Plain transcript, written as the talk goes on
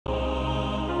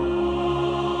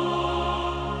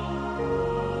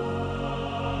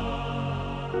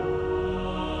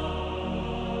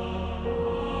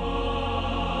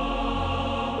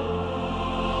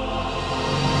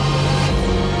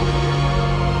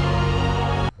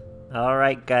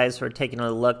Alright guys, we're taking a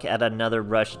look at another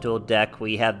Rush Duel deck.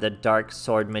 We have the Dark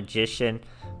Sword Magician.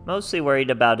 Mostly worried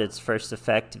about its first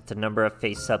effect. If the number of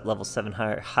face-up level 7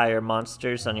 higher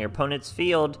monsters on your opponent's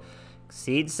field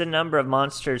exceeds the number of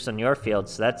monsters on your field,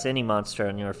 so that's any monster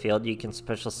on your field, you can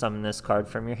special summon this card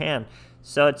from your hand.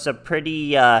 So it's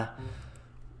a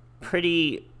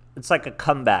it's like a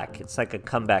comeback. It's like a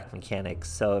comeback mechanic.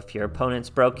 So if your opponent's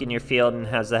broken your field and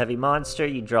has a heavy monster,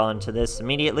 you draw into this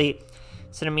immediately.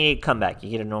 It's an immediate comeback. You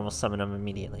get a normal summon them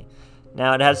immediately.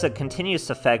 Now it has a continuous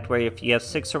effect where if you have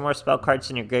 6 or more spell cards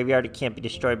in your graveyard, it can't be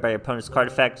destroyed by your opponent's card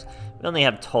effects. We only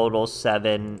have total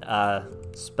 7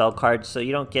 spell cards, so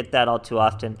you don't get that all too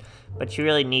often. But you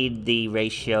really need the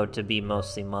ratio to be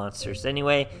mostly monsters.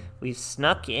 Anyway, we've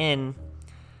snuck in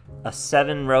a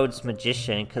 7 Roads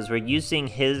Magician because we're using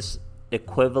his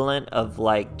equivalent of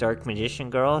like Dark Magician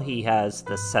Girl. He has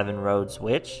the 7 Roads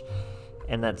Witch.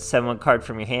 And that's 7 card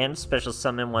from your hand. Special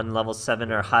summon 1 level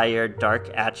 7 or higher dark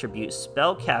attribute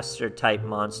spellcaster type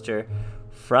monster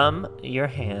from your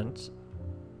hand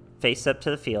face up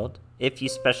to the field. If you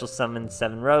special summon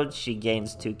 7 roads, she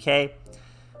gains 2k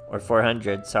or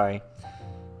 400, sorry.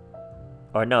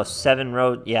 Or no, 7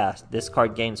 road, yeah, this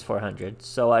card gains 400.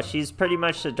 So she's pretty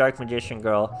much the Dark Magician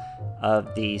Girl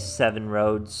of the 7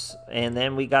 roads. And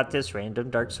then we got this random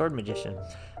Dark Sword Magician.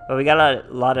 But we got a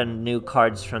lot of new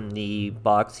cards from the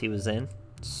box he was in.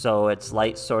 So it's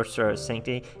Light Sorcerer of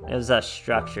Sanctity. It was a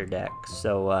structure deck.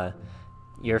 So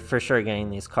you're for sure getting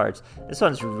these cards. This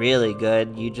one's really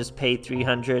good. You just pay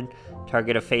 300.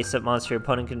 Target a face-up monster your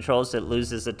opponent controls that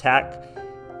loses attack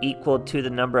equal to the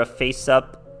number of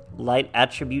face-up light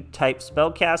attribute type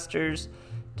spellcasters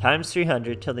times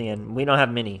 300 till the end. We don't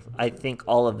have many. I think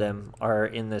all of them are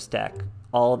in this deck.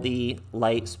 All the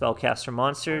light spellcaster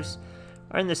monsters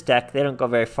are in this deck. They don't go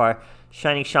very far.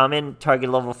 Shining Shaman, target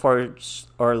level 4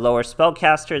 or lower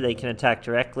spellcaster. They can attack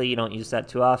directly. You don't use that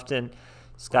too often.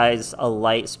 This guy's a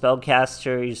light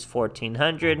spellcaster. He's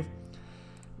 1400.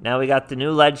 Now we got the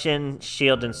new legend,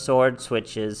 Shield and Sword,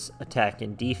 switches attack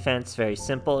and defense. Very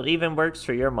simple. It even works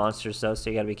for your monsters though, so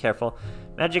you gotta be careful.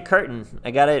 Magic Curtain.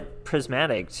 I got it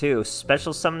prismatic too.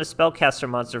 Special summon a spellcaster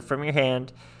monster from your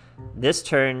hand. This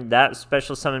turn, that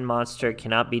special summon monster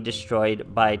cannot be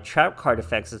destroyed by trap card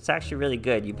effects. It's actually really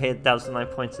good. You pay 1,000 life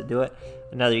points to do it.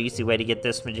 Another easy way to get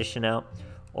this magician out.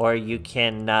 Or you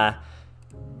can,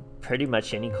 pretty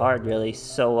much any card, really.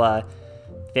 So,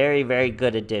 very, very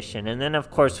good addition. And then, of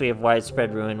course, we have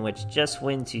Widespread Ruin, which just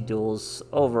wins you duels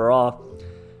overall.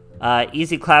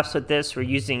 Easy claps with this. We're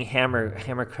using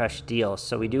Hammer Crush Deal.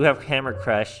 So we do have Hammer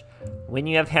Crush. When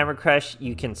you have Hammer Crush,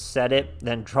 you can set it,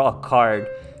 then draw a card.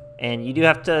 And you do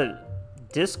have to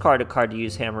discard a card to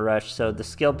use Hammer Rush, so the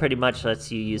skill pretty much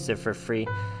lets you use it for free.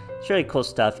 It's really cool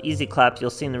stuff. Easy claps,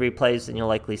 you'll see in the replays, and you'll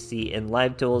likely see in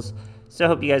live duels. So I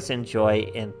hope you guys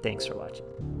enjoy, and thanks for watching.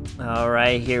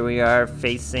 Alright, here we are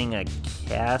facing a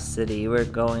Cassidy. We're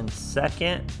going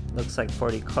second. Looks like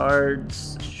 40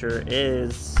 cards. Sure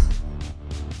is.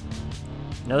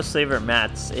 No sleeve or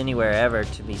mats anywhere ever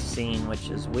to be seen,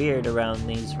 which is weird around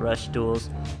these Rush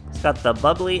duels. It's got the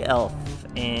Bubbly Elf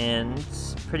and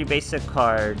pretty basic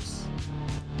cards.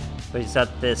 But he's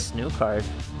got this new card.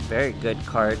 Very good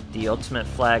card. The Ultimate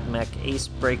Flag Mech Ace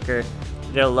Breaker.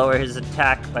 Gonna lower his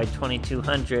attack by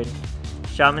 2200.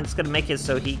 Shaman's gonna make it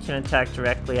so he can attack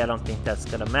directly. I don't think that's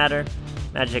gonna matter.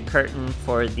 Magic Curtain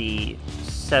for the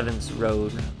 7th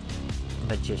Road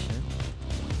Magician.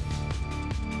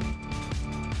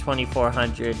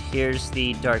 2400. Here's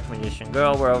the Dark Magician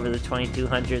Girl. We're over the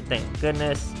 2200, thank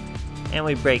goodness. And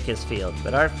we break his field.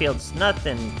 But our field's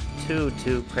nothing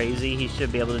too crazy. He should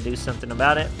be able to do something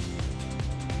about it.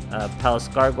 Palace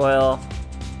Gargoyle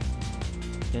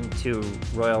into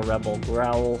Royal Rebel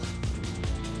Growl.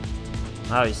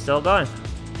 Wow, he's still going.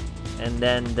 And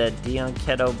then the Dion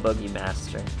Keto Boogie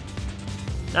Master.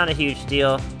 Not a huge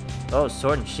deal. Oh,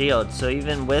 Sword and Shield. So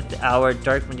even with our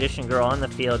Dark Magician Girl on the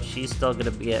field, she's still going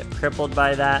to get crippled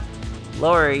by that.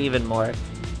 Lower her even more.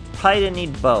 Probably didn't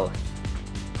need both.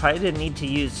 Probably didn't need to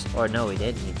use, or no, we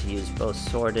did need to use both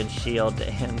Sword and Shield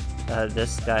and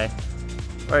this guy.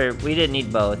 Or we didn't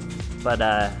need both, but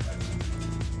I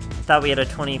thought we had a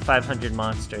 2500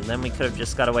 monster. Then we could have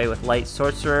just got away with Light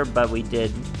Sorcerer, but we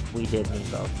did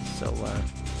need both. So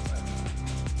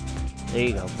there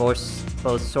you go,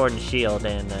 both Sword and Shield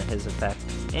and his effect.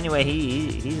 Anyway,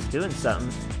 he's doing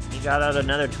something. He got out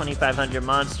another 2500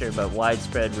 monster, but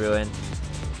Widespread Ruin.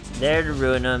 There to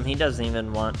ruin him. He doesn't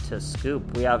even want to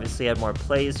scoop. We obviously had more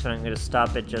plays, but I'm going to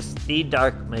stop at just the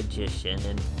Dark Magician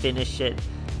and finish it.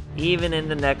 Even in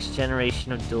the next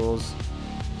generation of duels,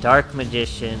 Dark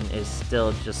Magician is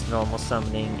still just normal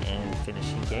summoning and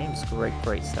finishing games.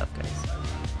 Great stuff, guys.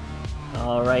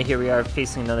 Alright, here we are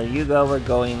facing another Yugo. We're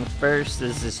going first.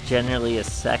 This is generally a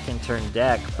second turn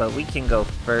deck, but we can go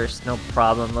first, no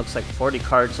problem. Looks like 40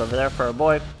 cards over there for our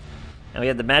boy. And we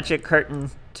have the Magic Curtain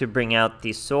to bring out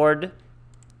the sword.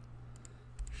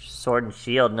 Sword and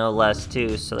shield, no less,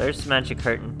 too. So there's the Magic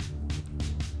Curtain.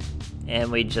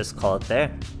 And we just call it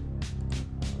there.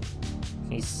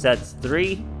 He sets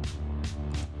 3.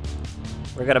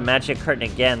 We're gonna Magic Curtain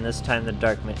again, this time the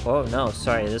Dark oh no,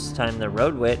 sorry, this time the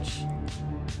Road Witch.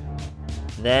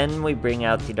 Then we bring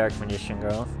out the Dark Magician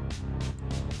Girl.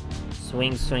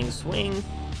 Swing, swing, swing.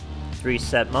 3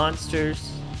 set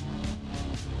monsters.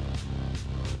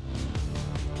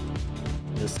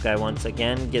 This guy once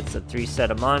again gets a 3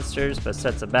 set of monsters, but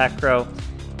sets a back row.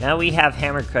 Now we have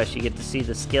Hammer Crush, you get to see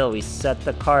the skill. We set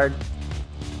the card,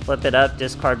 flip it up,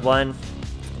 discard 1.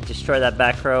 Destroy that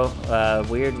back row.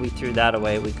 Weird we threw that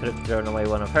away. We could have thrown away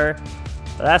one of her.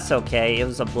 But that's okay. It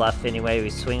was a bluff anyway. We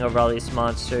swing over all these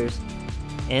monsters.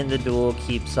 And the duel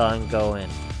keeps on going.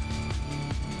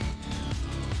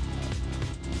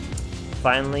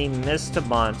 Finally missed a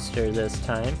monster this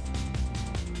time.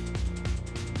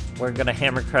 We're gonna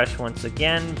Hammer Crush once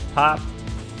again. Pop.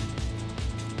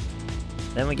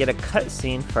 Then we get a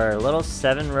cutscene for our little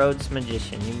 7 Roads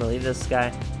Magician. You believe this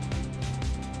guy?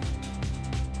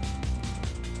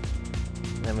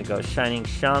 Then we go Shining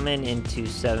Shaman into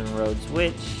 7 Roads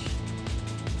Witch.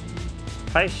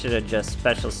 Probably should have just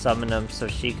special summoned him so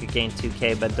she could gain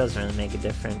 2k, but it doesn't really make a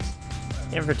difference.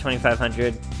 In for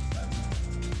 2500.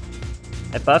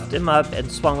 I buffed him up and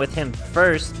swung with him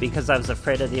first because I was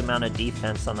afraid of the amount of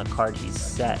defense on the card he's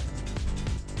set.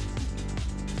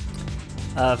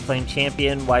 Flame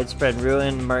Champion, Widespread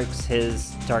Ruin, mercs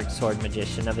his Dark Sword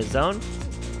Magician of his own.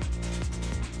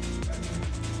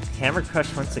 Hammer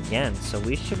Crush once again, so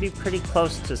we should be pretty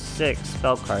close to 6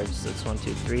 spell cards. That's 1,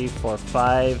 2, 3, 4,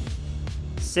 5,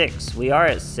 6. We are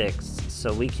at 6,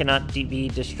 so we cannot be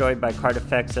destroyed by card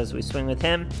effects as we swing with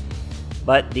him,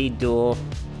 but the duel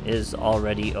is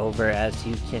already over, as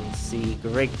you can see.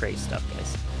 Great stuff,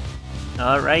 guys.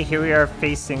 Alright, here we are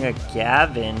facing a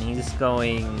Gavin. He's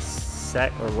going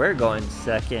we're going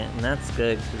second, and that's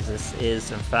good because this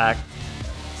is, in fact,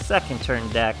 second turn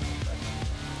deck.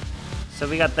 So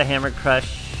we got the Hammer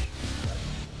Crush,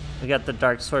 we got the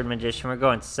Dark Sword Magician, we're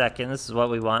going second. This is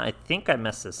what we want. I think I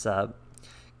messed this up,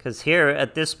 because here,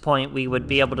 at this point, we would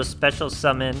be able to special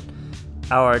summon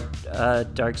our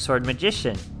Dark Sword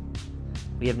Magician.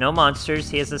 We have no monsters,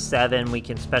 he has a 7, we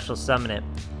can special summon it.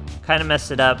 Kind of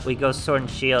messed it up, we go Sword and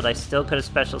Shield. I still could have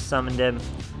special summoned him.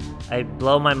 I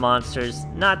blow my monsters,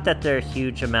 not that they're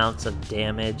huge amounts of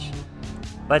damage,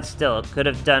 but still, it could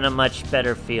have done a much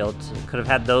better field. Could have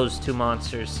had those 2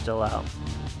 monsters still out.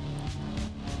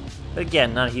 But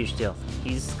again, not a huge deal.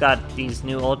 He's got these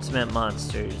new ultimate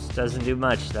monsters. Doesn't do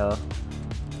much, though.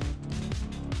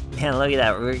 Man, look at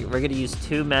that. We're going to use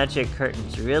 2 Magic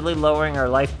Curtains, really lowering our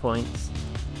life points.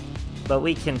 But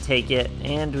we can take it,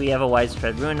 and we have a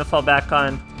Widespread Ruin to fall back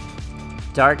on.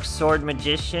 Dark Sword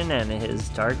Magician and his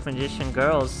Dark Magician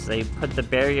Girls. They put the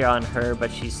barrier on her, but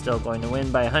she's still going to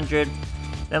win by 100.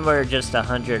 Then we're just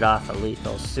 100 off a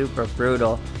lethal. Super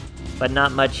brutal, but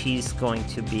not much he's going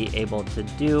to be able to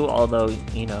do, although,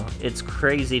 you know, it's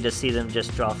crazy to see them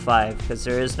just draw 5, because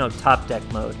there is no top deck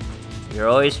mode. You're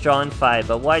always drawing 5,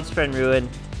 but Widespread Ruin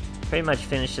pretty much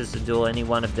finishes the duel. Any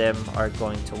one of them are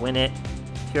going to win it.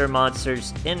 Pure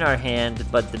monsters in our hand,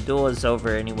 but the duel is over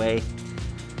anyway.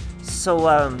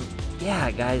 So,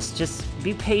 yeah, guys, just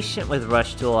be patient with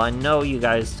Rush Duel. I know you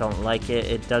guys don't like it.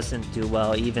 It doesn't do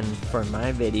well, even for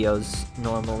my videos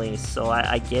normally, so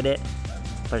I get it.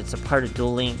 But it's a part of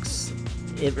Duel Links.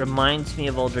 It reminds me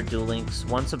of older Duel Links.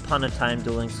 Once upon a time,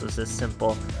 Duel Links was this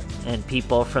simple, and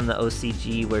people from the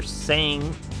OCG were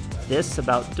saying this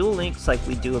about Duel Links like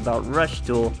we do about Rush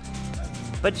Duel.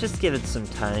 But just give it some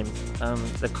time.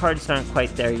 The cards aren't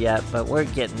quite there yet, but we're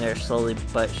getting there slowly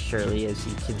but surely, as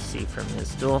you can see from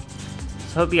this duel.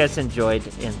 So hope you guys enjoyed,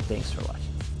 and thanks for watching.